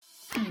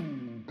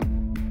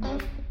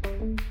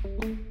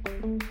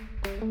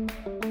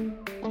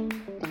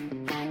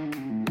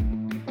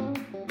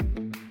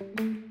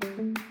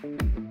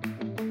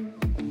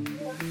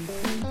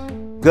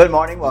Good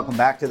morning. Welcome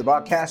back to the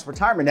Broadcast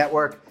Retirement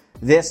Network.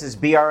 This is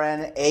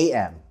BRN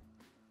AM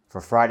for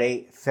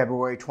Friday,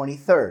 February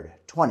 23rd,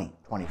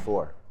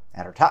 2024.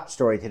 At our top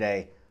story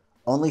today,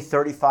 only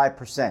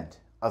 35%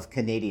 of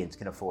Canadians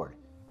can afford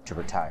to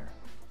retire.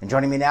 And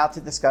joining me now to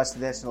discuss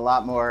this and a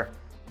lot more,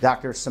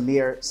 Dr.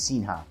 Samir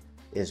Sinha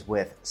is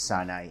with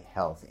Sinai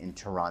Health in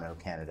Toronto,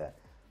 Canada.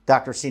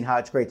 Dr. Sinha,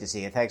 it's great to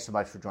see you. Thanks so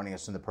much for joining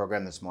us on the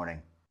program this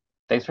morning.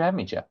 Thanks for having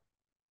me, Jeff.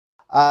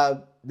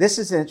 This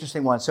is an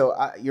interesting one. So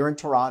you're in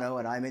Toronto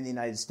and I'm in the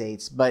United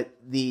States, but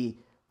the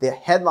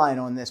headline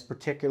on this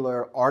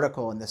particular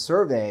article in the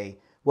survey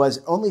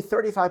was only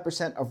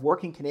 35% of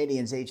working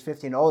Canadians age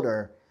 50 and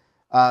older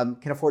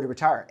can afford to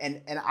retire.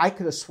 And I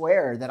could have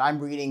swear that I'm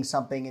reading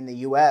something in the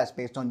U.S.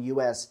 based on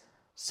U.S.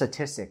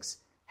 statistics.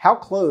 How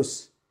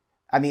close?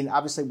 I mean,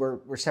 obviously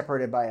we're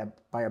separated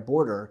by a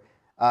border,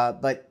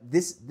 but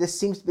this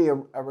seems to be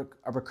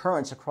a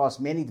recurrence across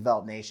many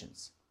developed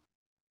nations.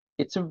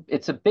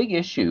 It's a big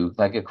issue,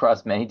 like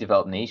across many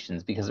developed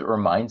nations, because it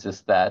reminds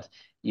us that,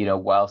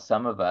 while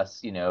some of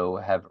us,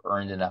 have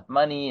earned enough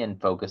money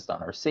and focused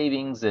on our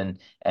savings and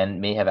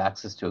may have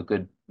access to a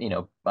good,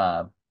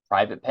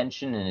 private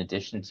pension in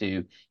addition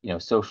to,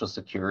 Social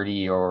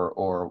Security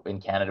or in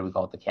Canada, we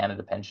call it the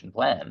Canada Pension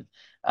Plan.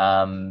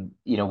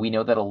 We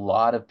know that a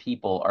lot of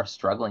people are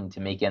struggling to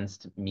make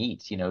ends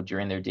meet,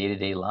 during their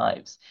day-to-day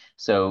lives.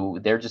 So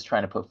they're just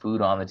trying to put food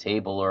on the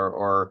table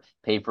or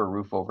pay for a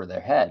roof over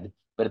their head.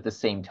 But at the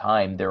same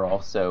time, they're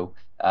also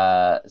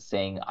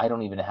saying, I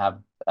don't even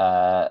have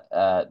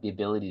the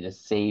ability to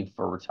save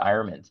for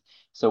retirement.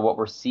 So what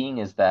we're seeing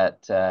is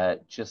that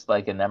just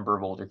like a number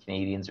of older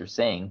Canadians are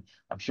saying,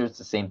 I'm sure it's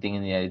the same thing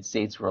in the United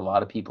States where a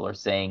lot of people are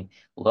saying,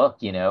 look,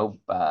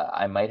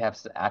 I might have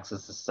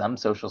access to some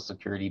Social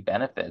Security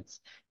benefits,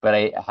 but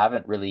I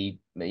haven't really,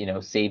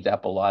 saved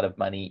up a lot of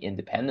money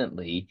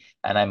independently,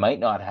 and I might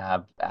not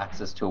have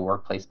access to a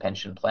workplace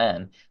pension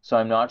plan. So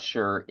I'm not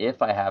sure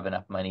if I have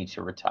enough money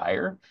to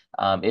retire,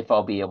 if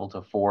I'll be able to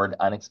afford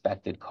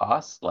unexpected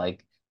costs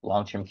like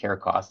long-term care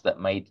costs that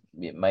might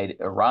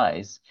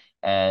arise,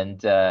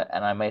 and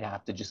I might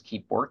have to just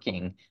keep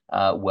working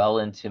well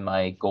into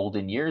my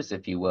golden years,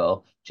 if you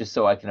will, just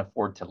so I can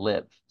afford to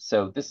live.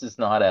 So this is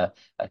not a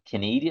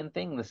Canadian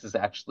thing. This is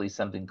actually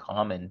something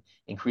common,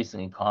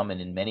 increasingly common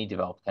in many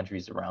developed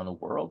countries around the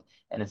world,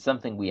 and it's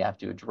something we have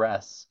to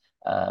address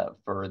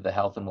for the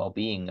health and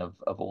well-being of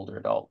older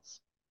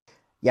adults.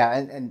 Yeah,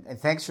 and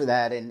thanks for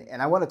that.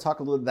 And I want to talk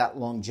a little about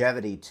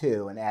longevity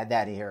too, and add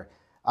that here.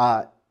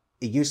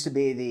 It used to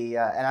be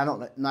and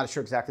I'm not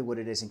sure exactly what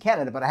it is in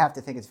Canada, but I have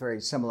to think it's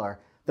very similar.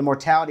 The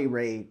mortality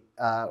rate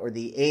or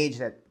the age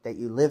that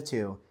you live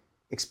to,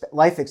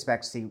 life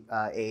expectancy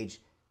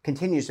age,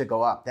 continues to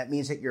go up. That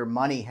means that your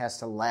money has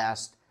to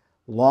last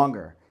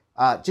longer.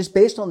 Just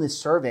based on this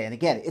survey, and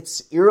again,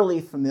 it's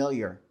eerily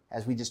familiar,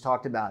 as we just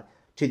talked about,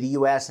 to the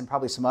U.S. and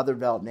probably some other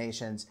developed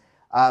nations.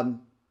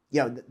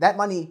 That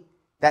money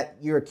that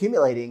you're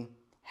accumulating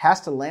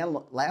has to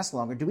last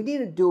longer. Do we need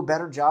to do a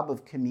better job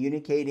of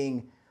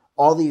communicating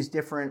all these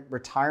different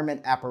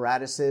retirement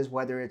apparatuses,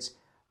 whether it's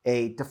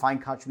a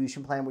defined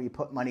contribution plan where you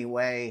put money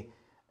away,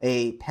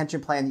 a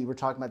pension plan that you were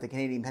talking about, the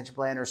Canadian pension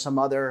plan, or some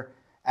other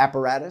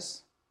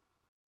apparatus?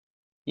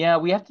 Yeah,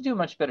 we have to do a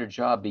much better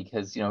job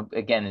because,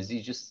 again, as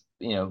you just,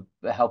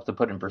 help to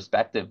put in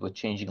perspective with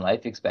changing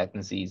life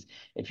expectancies.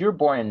 If you were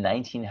born in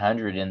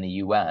 1900 in the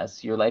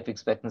US, your life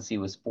expectancy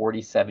was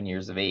 47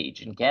 years of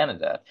age. In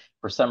Canada,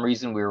 for some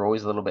reason, we were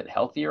always a little bit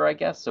healthier, I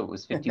guess, so it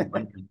was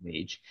 51 years of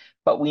age.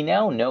 But we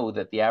now know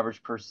that the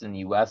average person in the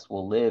US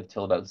will live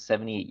till about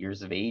 78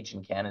 years of age.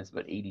 In Canada, it's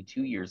about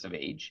 82 years of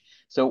age.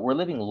 So we're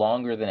living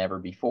longer than ever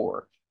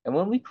before. And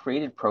when we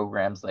created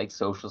programs like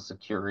Social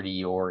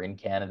Security or in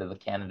Canada, the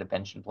Canada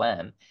Pension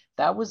Plan,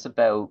 that was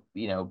about,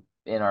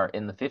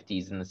 in the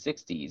 50s and the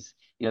 60s.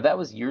 That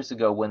was years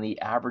ago when the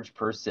average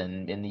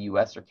person in the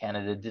US or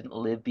Canada didn't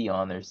live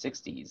beyond their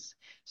 60s.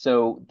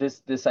 So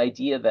this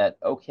idea that,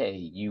 okay,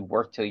 you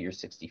work till you're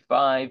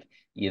 65,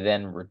 you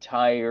then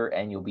retire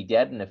and you'll be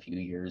dead in a few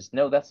years.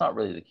 No, that's not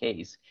really the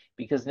case,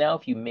 because now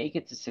if you make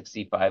it to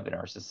 65 in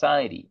our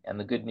society, and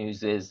the good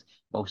news is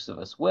most of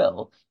us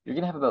will, you're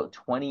going to have about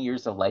 20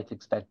 years of life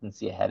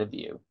expectancy ahead of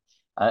you.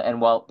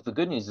 And while the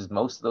good news is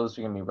most of those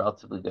are going to be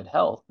relatively good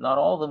health, not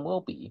all of them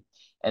will be.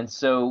 And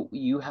so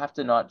you have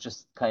to not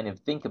just kind of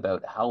think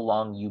about how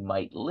long you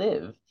might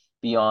live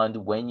beyond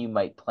when you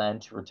might plan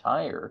to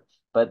retire,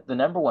 but the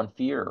number one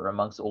fear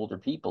amongst older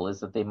people is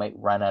that they might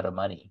run out of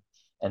money.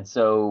 And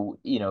so,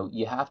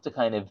 you have to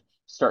kind of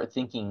start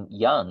thinking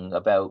young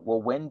about,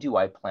 well, when do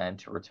I plan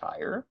to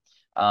retire?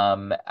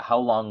 How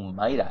long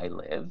might I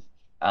live?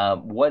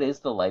 What is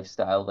the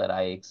lifestyle that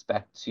I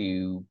expect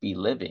to be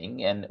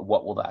living, and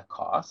what will that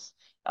cost?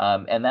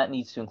 And that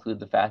needs to include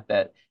the fact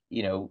that,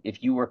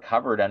 if you were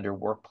covered under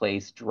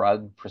workplace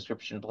drug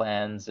prescription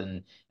plans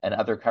and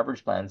other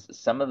coverage plans,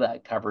 some of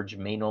that coverage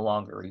may no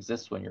longer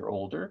exist when you're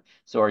older.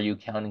 So are you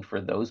accounting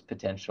for those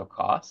potential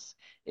costs?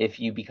 If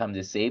you become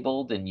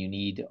disabled and you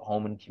need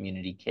home and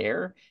community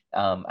care,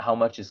 How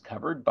much is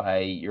covered by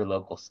your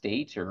local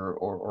state or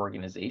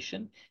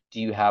organization? Do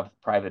you have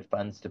private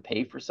funds to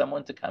pay for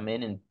someone to come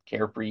in and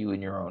care for you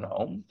in your own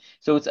home?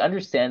 So it's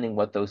understanding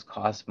what those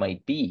costs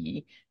might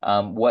be,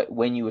 what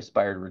when you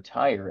aspire to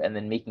retire, and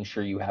then making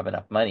sure you have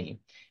enough money.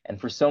 And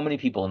for so many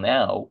people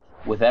now,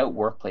 without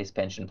workplace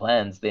pension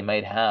plans, they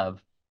might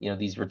have,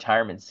 these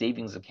retirement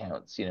savings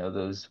accounts,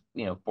 those,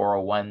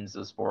 401s,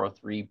 those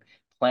 403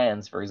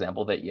 plans, for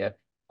example, that you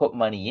put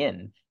money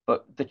in.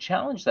 But the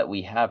challenge that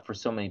we have for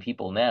so many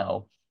people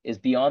now is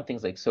beyond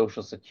things like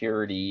Social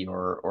Security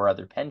or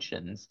other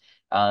pensions.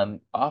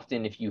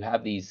 Often, if you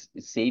have these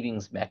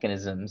savings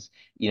mechanisms,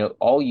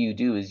 all you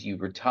do is you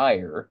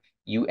retire,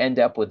 you end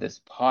up with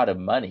this pot of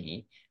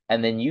money,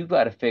 and then you've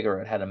got to figure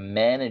out how to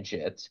manage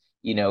it,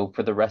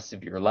 for the rest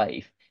of your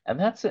life. And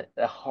that's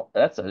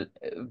a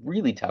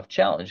really tough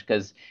challenge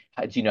because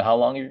do you know how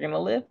long you're going to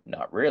live?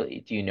 Not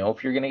really. Do you know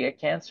if you're going to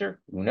get cancer?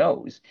 Who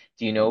knows?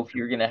 Do you know if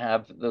you're going to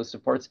have those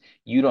supports?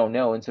 You don't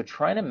know. And so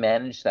trying to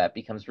manage that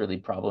becomes really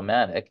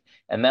problematic.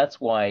 And that's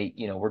why,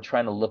 we're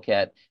trying to look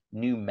at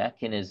new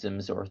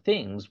mechanisms or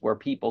things where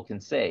people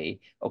can say,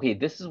 okay,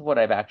 this is what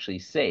I've actually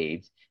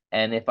saved.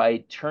 And if I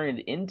turn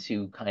it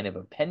into kind of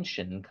a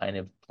pension kind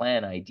of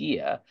plan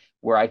idea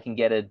where I can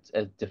get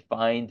a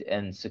defined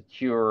and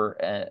secure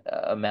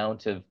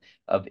amount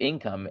of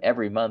income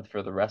every month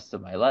for the rest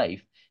of my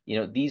life,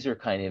 these are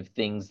kind of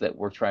things that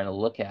we're trying to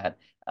look at,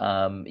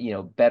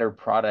 better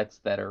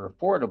products that are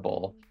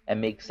affordable and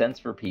make sense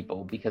for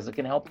people because it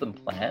can help them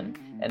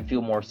plan and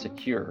feel more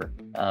secure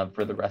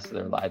for the rest of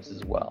their lives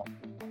as well.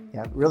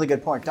 Yeah, really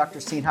good point. Dr.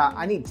 Sinha,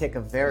 I need to take a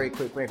very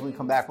quick break. When we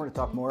come back, we're going to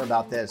talk more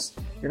about this.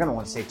 You're going to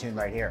want to stay tuned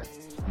right here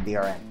on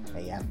BRN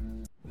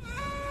AM.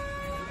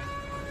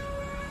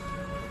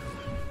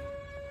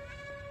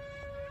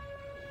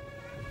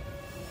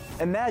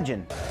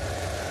 Imagine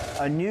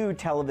a new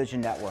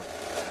television network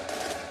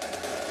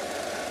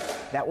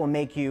that will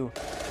make you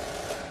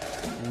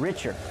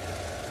richer,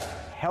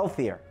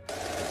 healthier,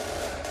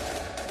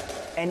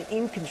 and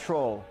in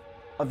control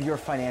of your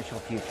financial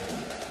future.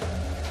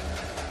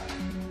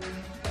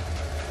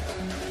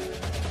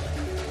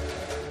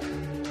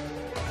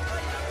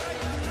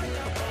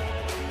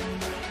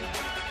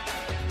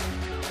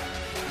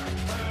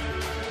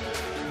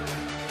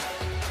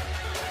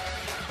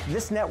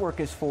 This network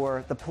is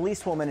for the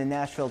policewoman in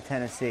Nashville,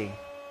 Tennessee,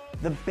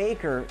 the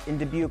baker in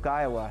Dubuque,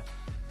 Iowa,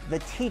 the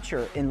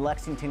teacher in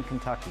Lexington,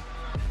 Kentucky.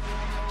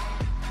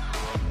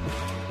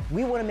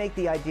 We want to make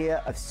the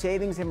idea of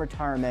savings and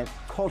retirement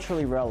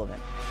culturally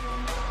relevant.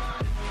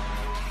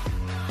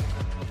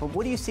 But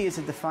what do you see as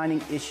a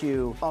defining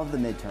issue of the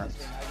midterms,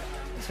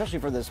 especially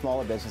for the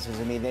smaller businesses?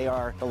 I mean, they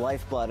are the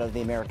lifeblood of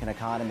the American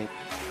economy.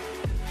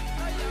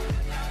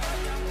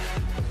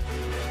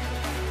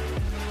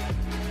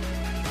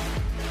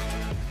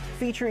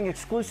 Featuring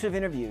exclusive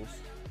interviews,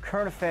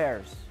 current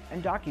affairs,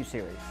 and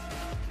docuseries.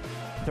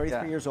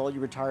 33 years old,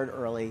 you retired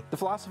early. The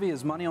philosophy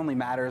is money only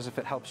matters if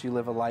it helps you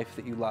live a life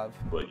that you love.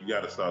 But you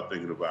got to start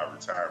thinking about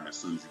retirement as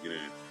soon as you get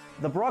in.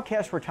 The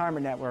Broadcast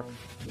Retirement Network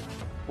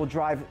will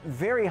drive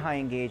very high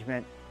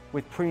engagement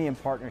with premium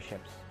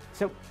partnerships.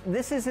 So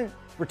this isn't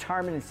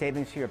retirement and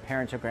savings for your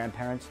parents or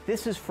grandparents.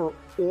 This is for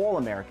all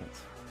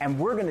Americans. And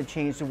we're going to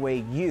change the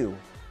way you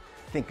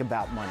think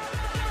about money.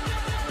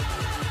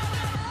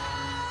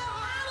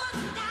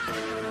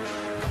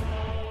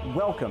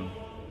 Welcome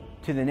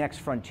to the next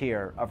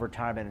frontier of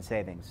retirement and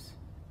savings.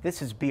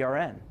 This is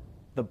BRN,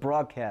 the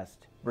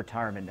Broadcast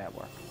Retirement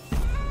Network.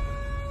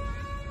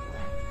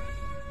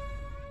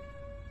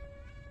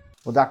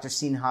 Well, Dr.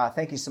 Sinha,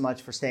 thank you so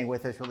much for staying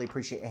with us. Really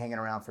appreciate you hanging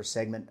around for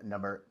segment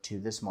number 2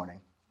 this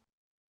morning.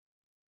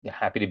 Yeah,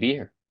 happy to be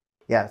here.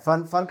 Yeah,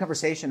 fun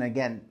conversation.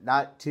 Again,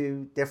 not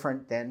too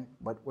different than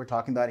what we're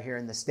talking about here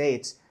in the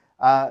States.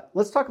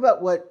 Let's talk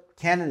about what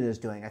Canada is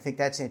doing. I think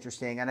that's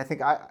interesting. And I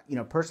think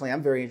personally,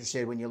 I'm very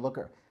interested when you look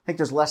at, I think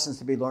there's lessons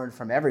to be learned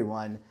from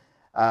everyone,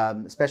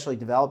 especially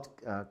developed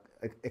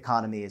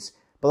economies.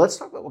 But let's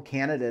talk about what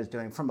Canada is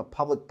doing from a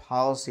public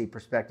policy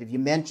perspective. You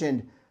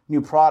mentioned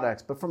new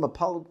products, but from a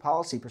public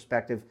policy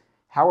perspective,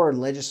 how are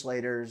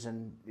legislators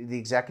and the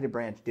executive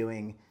branch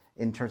doing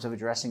in terms of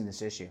addressing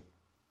this issue?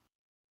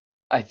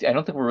 I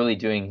don't think we're really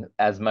doing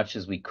as much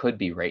as we could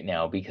be right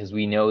now because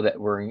we know that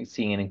we're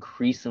seeing an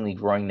increasingly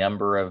growing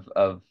number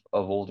of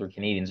older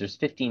Canadians. There's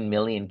 15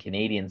 million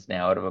Canadians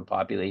now out of a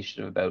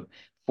population of about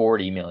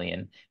 40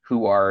 million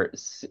who are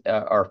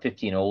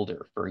 50 and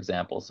older, for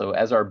example. So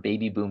as our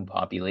baby boom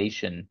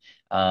population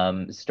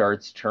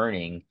starts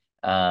turning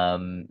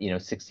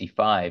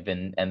 65,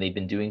 and they've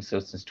been doing so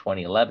since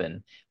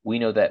 2011, we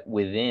know that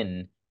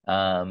within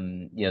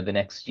the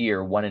next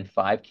year, 1 in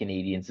 5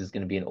 Canadians is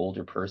going to be an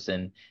older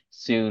person.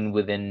 Soon,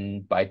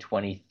 by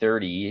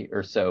 2030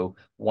 or so,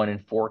 1 in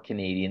 4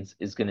 Canadians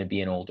is going to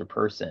be an older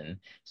person.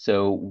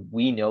 So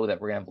we know that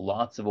we're going to have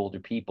lots of older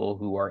people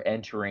who are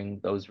entering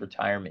those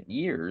retirement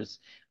years,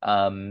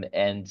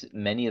 and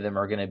many of them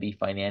are going to be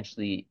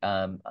financially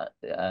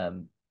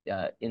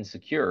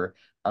insecure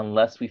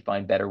unless we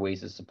find better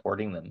ways of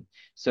supporting them.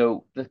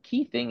 So the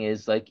key thing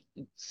is like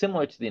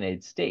similar to the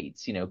United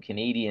States,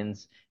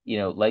 Canadians,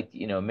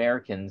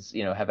 Americans,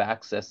 have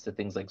access to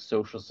things like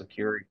Social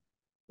Security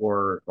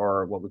or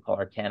what we call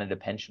our Canada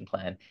Pension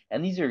Plan.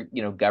 And these are,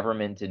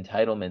 government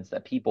entitlements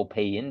that people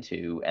pay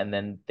into and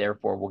then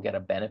therefore will get a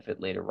benefit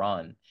later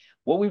on.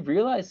 What we've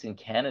realized in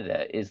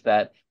Canada is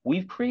that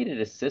we've created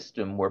a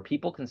system where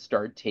people can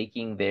start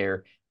taking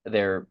their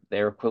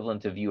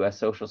equivalent of US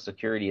Social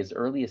Security as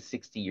early as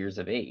 60 years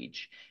of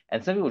age.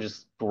 And some people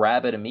just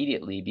grab it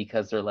immediately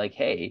because they're like,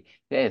 hey,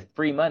 it's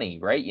free money,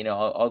 right?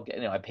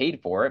 I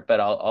paid for it, but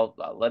I'll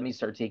let me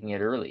start taking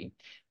it early.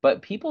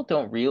 But people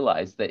don't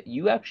realize that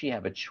you actually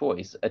have a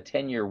choice, a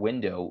 10-year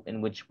window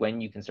in which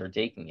when you can start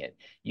taking it.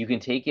 You can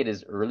take it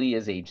as early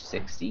as age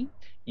 60.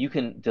 You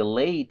can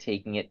delay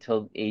taking it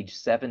till age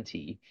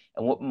 70.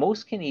 And what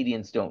most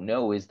Canadians don't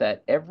know is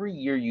that every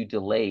year you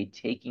delay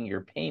taking your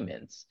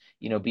payments,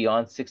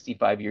 beyond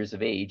 65 years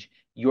of age,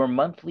 your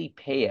monthly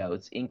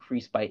payouts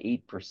increase by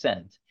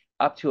 8%,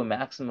 up to a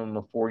maximum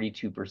of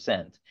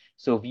 42%.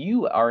 So if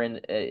you are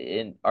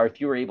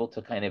if you're able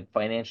to kind of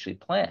financially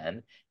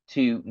plan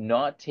to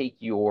not take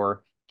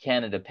your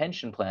Canada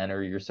pension plan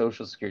or your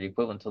Social Security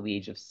equivalent till the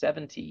age of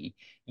 70,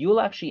 you will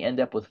actually end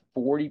up with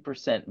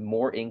 40%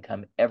 more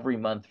income every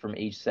month from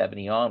age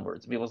 70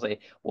 onwards. People say,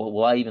 well,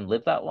 will I even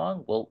live that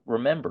long? Well,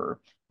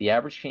 remember, the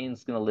average Canadian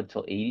is going to live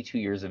till 82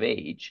 years of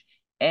age.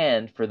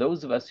 And for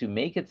those of us who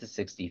make it to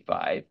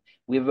 65,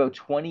 we have about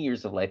 20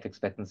 years of life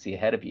expectancy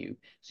ahead of you.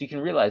 So you can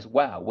realize,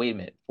 wow, wait a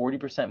minute,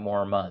 40%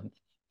 more a month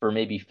for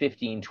maybe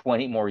 15,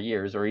 20 more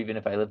years, or even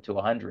if I live to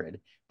 100,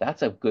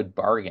 that's a good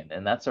bargain.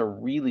 And that's a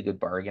really good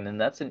bargain. And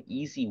that's an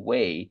easy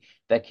way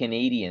that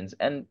Canadians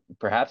and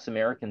perhaps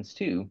Americans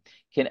too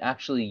can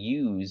actually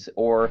use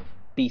or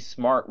be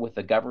smart with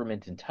the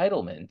government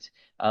entitlement,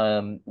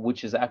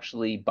 which is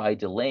actually by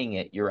delaying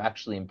it, you're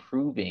actually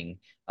improving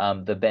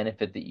the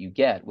benefit that you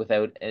get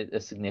without a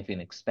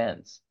significant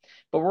expense.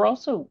 But we're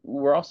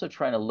also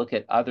trying to look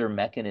at other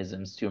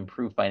mechanisms to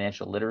improve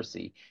financial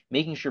literacy,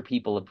 making sure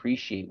people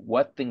appreciate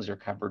what things are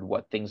covered,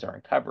 what things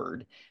aren't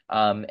covered,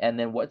 and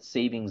then what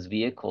savings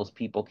vehicles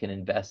people can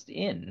invest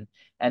in,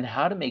 and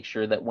how to make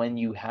sure that when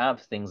you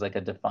have things like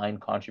a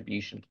defined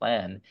contribution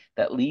plan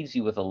that leaves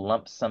you with a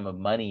lump sum of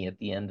money at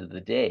the end of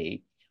the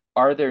day,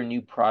 are there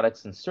new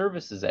products and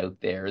services out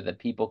there that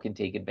people can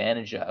take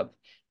advantage of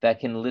that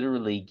can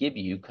literally give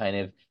you kind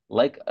of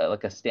like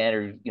a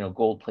standard,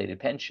 gold-plated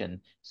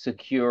pension,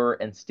 secure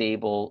and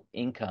stable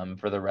income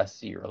for the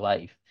rest of your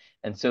life.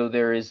 And so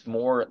there is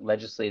more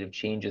legislative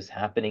changes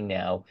happening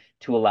now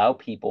to allow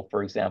people,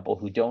 for example,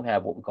 who don't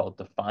have what we call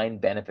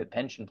defined benefit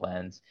pension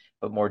plans,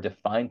 but more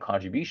defined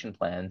contribution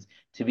plans,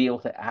 to be able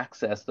to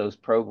access those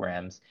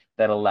programs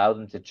that allow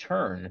them to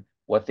turn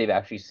what they've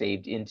actually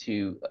saved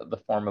into the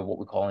form of what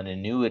we call an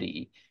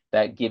annuity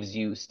that gives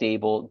you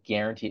stable,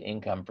 guaranteed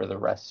income for the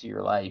rest of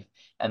your life.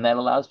 And that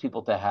allows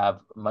people to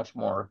have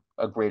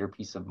a greater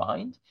peace of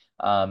mind,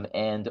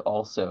 and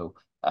also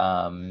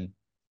kind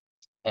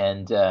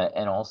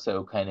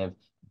of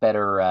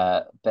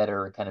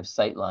better kind of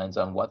sight lines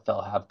on what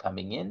they'll have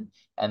coming in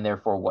and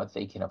therefore what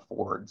they can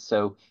afford.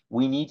 So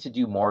we need to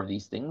do more of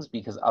these things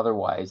because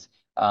otherwise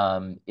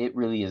it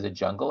really is a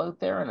jungle out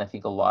there. And I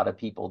think a lot of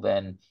people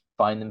then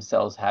find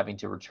themselves having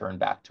to return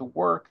back to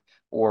work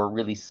or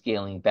really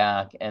scaling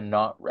back and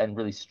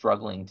really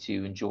struggling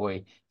to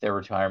enjoy their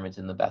retirement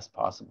in the best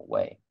possible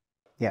way.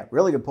 Yeah,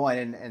 really good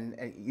point.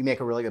 And you make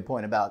a really good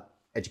point about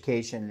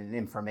education and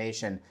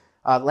information.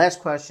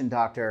 Last question,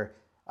 Doctor.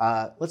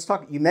 Let's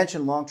talk. You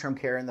mentioned long-term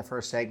care in the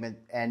first segment,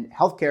 and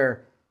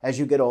healthcare as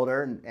you get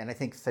older. And I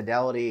think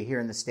Fidelity here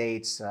in the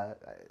States,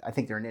 I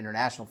think they're an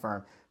international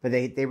firm, but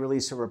they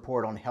release a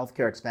report on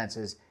healthcare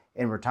expenses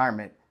in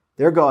retirement.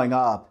 They're going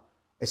up,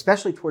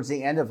 especially towards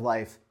the end of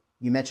life.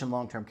 You mentioned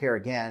long-term care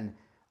again.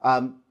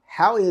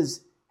 How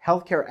is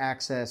healthcare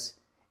access?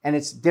 And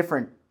it's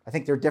different. I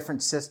think there are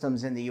different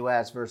systems in the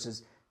U.S.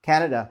 versus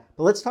Canada.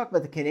 But let's talk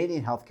about the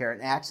Canadian healthcare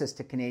and access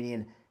to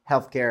Canadian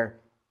healthcare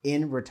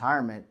in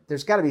retirement.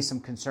 There's got to be some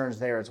concerns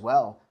there as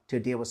well to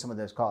deal with some of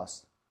those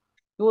costs.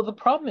 Well, the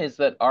problem is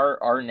that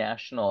our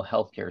national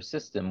healthcare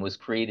system was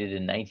created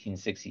in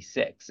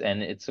 1966,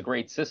 and it's a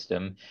great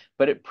system,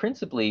 but it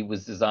principally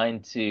was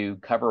designed to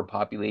cover a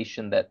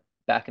population that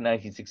back in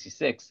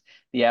 1966,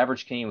 the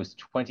average Canadian was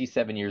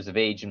 27 years of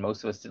age, and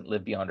most of us didn't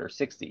live beyond our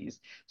 60s.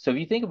 So if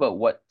you think about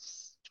what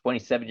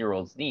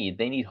 27-year-olds need,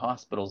 they need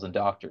hospitals and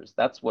doctors.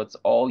 That's what's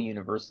all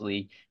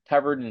universally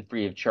covered and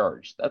free of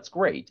charge. That's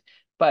great.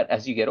 But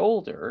as you get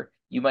older,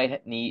 you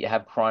might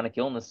have chronic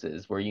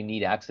illnesses where you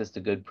need access to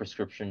good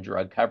prescription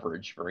drug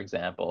coverage, for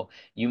example.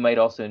 You might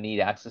also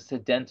need access to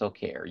dental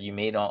care. You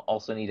may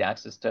also need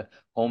access to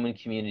home and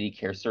community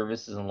care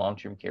services and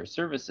long-term care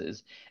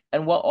services.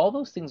 And while all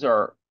those things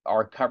are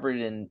are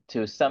covered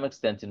to some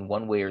extent in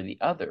one way or the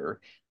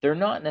other, they're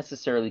not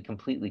necessarily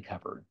completely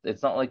covered.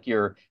 It's not like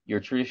your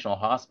traditional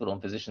hospital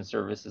and physician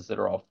services that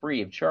are all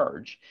free of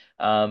charge.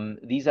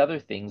 These other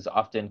things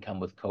often come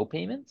with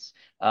co-payments.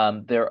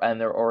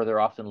 They're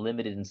often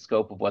limited in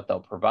scope of what they'll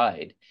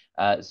provide.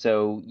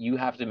 So you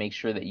have to make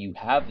sure that you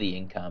have the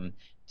income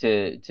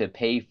to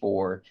pay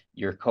for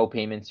your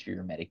co-payments for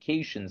your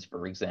medications,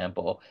 for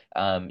example.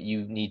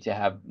 You need to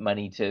have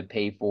money to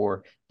pay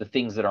for the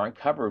things that aren't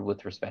covered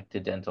with respect to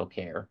dental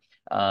care.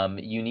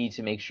 You need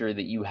to make sure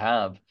that you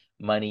have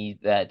money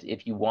that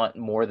if you want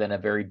more than a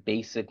very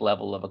basic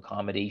level of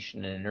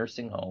accommodation in a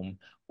nursing home,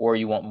 or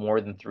you want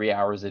more than 3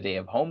 hours a day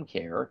of home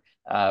care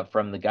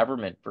from the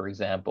government, for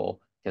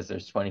example, because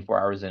there's 24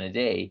 hours in a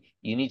day,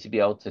 you need to be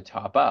able to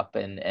top up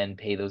and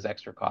pay those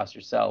extra costs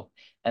yourself.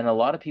 And a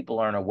lot of people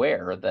aren't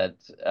aware of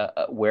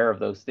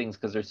those things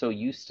because they're so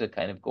used to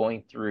kind of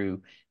going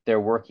through their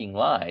working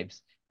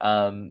lives,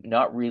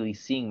 not really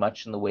seeing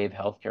much in the way of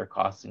healthcare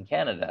costs in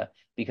Canada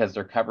because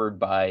they're covered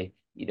by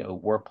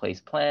workplace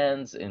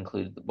plans,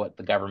 include what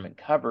the government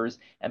covers,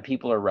 and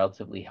people are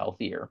relatively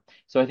healthier.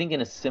 So I think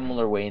in a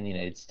similar way in the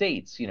United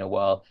States,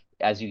 well,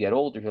 as you get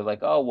older, you're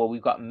like, oh, well,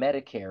 we've got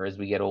Medicare as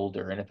we get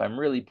older. And if I'm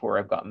really poor,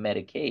 I've got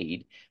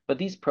Medicaid. But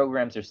these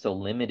programs are still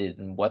limited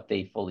in what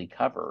they fully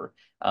cover.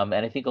 And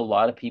I think a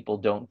lot of people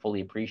don't fully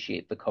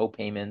appreciate the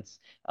co-payments,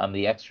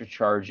 the extra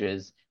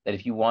charges, that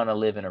if you want to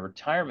live in a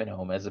retirement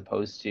home as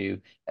opposed to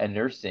a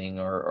nursing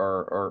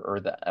or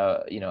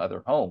the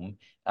other home,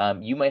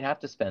 you might have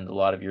to spend a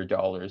lot of your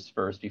dollars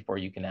first before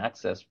you can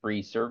access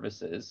free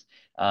services.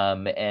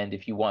 And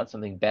if you want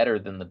something better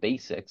than the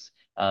basics,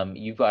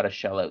 you've got to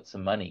shell out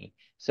some money.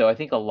 So I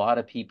think a lot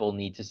of people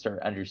need to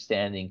start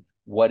understanding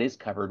what is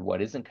covered,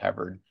 what isn't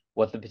covered,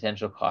 what the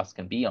potential costs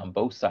can be on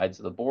both sides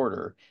of the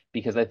border,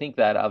 because I think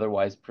that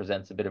otherwise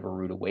presents a bit of a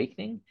rude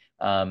awakening,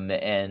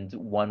 and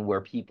one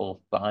where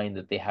people find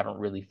that they haven't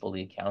really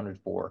fully accounted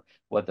for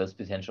what those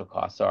potential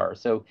costs are.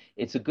 So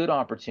it's a good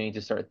opportunity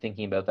to start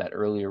thinking about that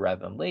earlier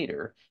rather than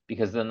later,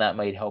 because then that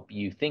might help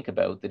you think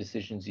about the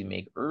decisions you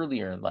make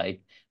earlier in life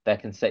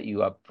that can set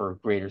you up for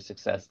greater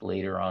success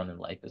later on in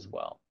life as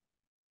well.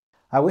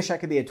 I wish I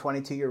could be a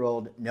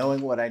 22-year-old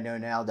knowing what I know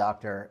now,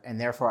 doctor, and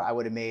therefore I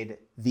would have made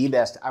the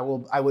best. I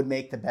would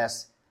make the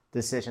best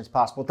decisions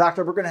possible.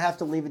 Doctor, we're going to have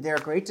to leave it there.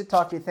 Great to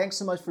talk to you. Thanks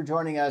so much for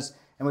joining us,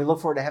 and we look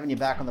forward to having you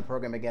back on the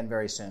program again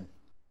very soon.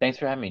 Thanks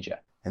for having me, Jeff.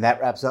 And that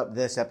wraps up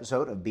this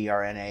episode of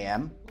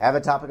BRNAM. Have a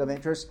topic of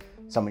interest,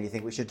 someone you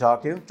think we should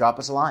talk to, drop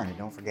us a line. And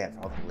don't forget,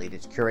 for all the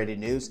latest curated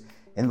news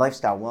in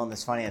lifestyle,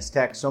 wellness, finance,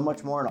 tech, so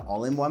much more, and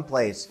all in one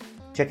place,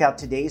 check out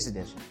today's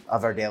edition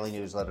of our daily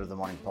newsletter, The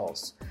Morning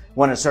Pulse.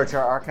 Want to search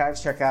our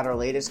archives, check out our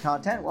latest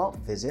content? Well,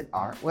 visit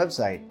our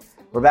website.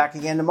 We're back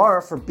again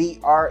tomorrow for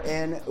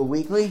BRN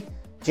Weekly.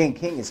 Jane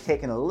King is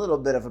taking a little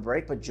bit of a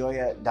break, but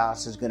Joya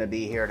Das is going to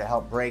be here to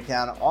help break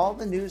down all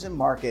the news and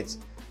markets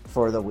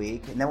for the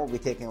week. And then we'll be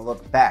taking a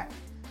look back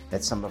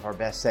at some of our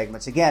best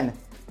segments. Again,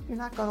 you're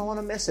not going to want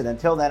to miss it.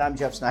 Until then, I'm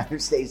Jeff Snyder.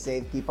 Stay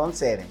safe, keep on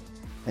saving.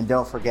 And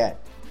don't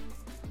forget,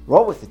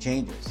 roll with the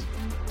changes.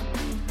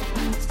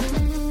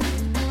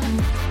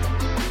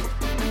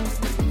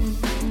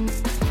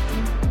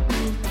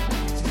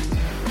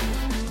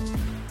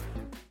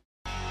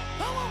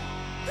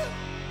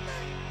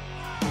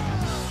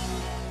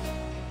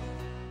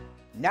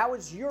 Now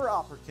is your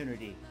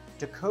opportunity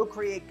to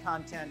co-create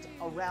content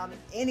around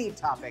any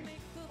topic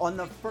on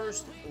the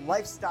First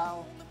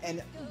Lifestyle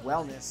and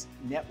Wellness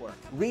Network.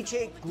 Reach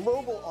a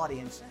global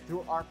audience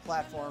through our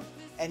platform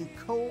and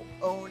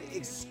co-own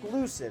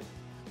exclusive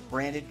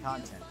branded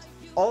content.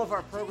 All of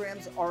our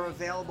programs are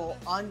available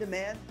on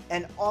demand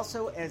and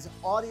also as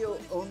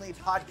audio-only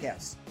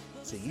podcasts,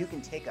 so you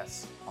can take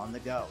us on the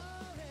go.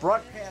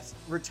 Broadcast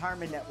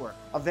Retirement Network,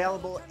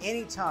 available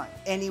anytime,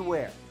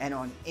 anywhere, and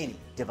on any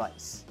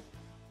device.